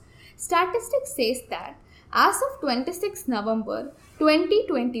Statistics says that as of 26 November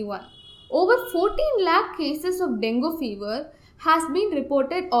 2021, over 14 lakh cases of dengue fever has been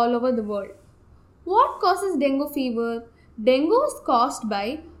reported all over the world. What causes dengue fever? Dengue is caused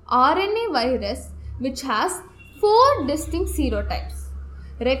by RNA virus which has 4 distinct serotypes.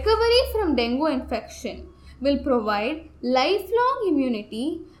 Recovery from dengue infection will provide lifelong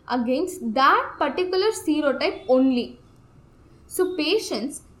immunity against that particular serotype only. So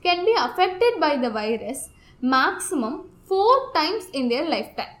patients can be affected by the virus maximum 4 times in their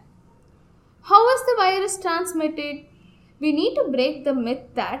lifetime. How is the virus transmitted? We need to break the myth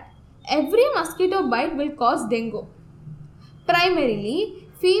that every mosquito bite will cause dengue. Primarily,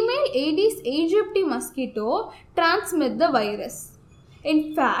 female Aedes aegypti mosquito transmit the virus.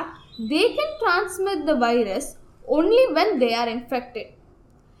 In fact, they can transmit the virus only when they are infected.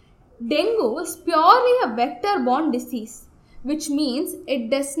 Dengue is purely a vector-borne disease, which means it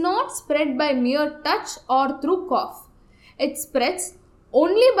does not spread by mere touch or through cough. It spreads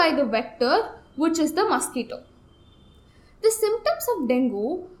only by the vector, which is the mosquito. The symptoms of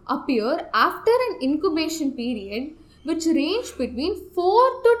dengue appear after an incubation period which range between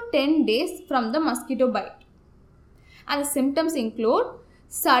 4 to 10 days from the mosquito bite. And the symptoms include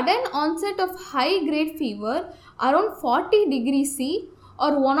sudden onset of high-grade fever around 40 degrees C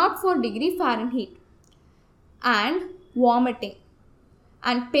or 104 degrees Fahrenheit, and vomiting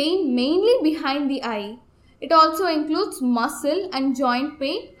and pain mainly behind the eye. It also includes muscle and joint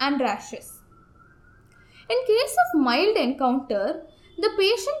pain and rashes. In case of mild encounter, the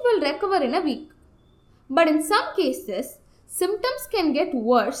patient will recover in a week. But in some cases, symptoms can get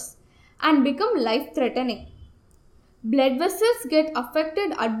worse and become life-threatening. Blood vessels get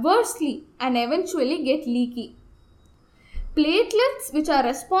affected adversely and eventually get leaky. Platelets, which are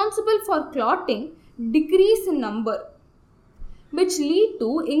responsible for clotting, decrease in number, which lead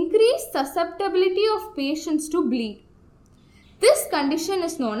to increased susceptibility of patients to bleed. This condition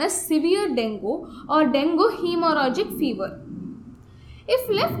is known as severe dengue or dengue hemorrhagic fever. If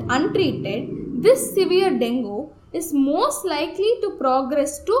left untreated, this severe dengue is most likely to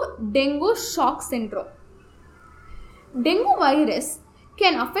progress to dengue shock syndrome. Dengue virus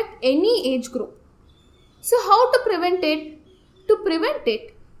can affect any age group. So how to prevent it? To prevent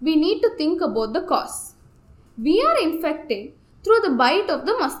it, we need to think about the cause. We are infected through the bite of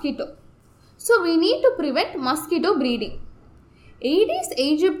the mosquito. So we need to prevent mosquito breeding. Aedes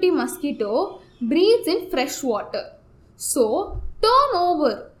aegypti mosquito breeds in fresh water. So turn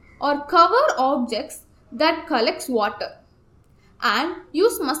over or cover objects that collects water and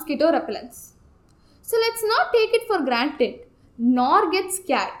use mosquito repellents. So let's not take it for granted nor get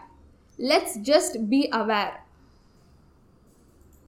scared. Let's just be aware.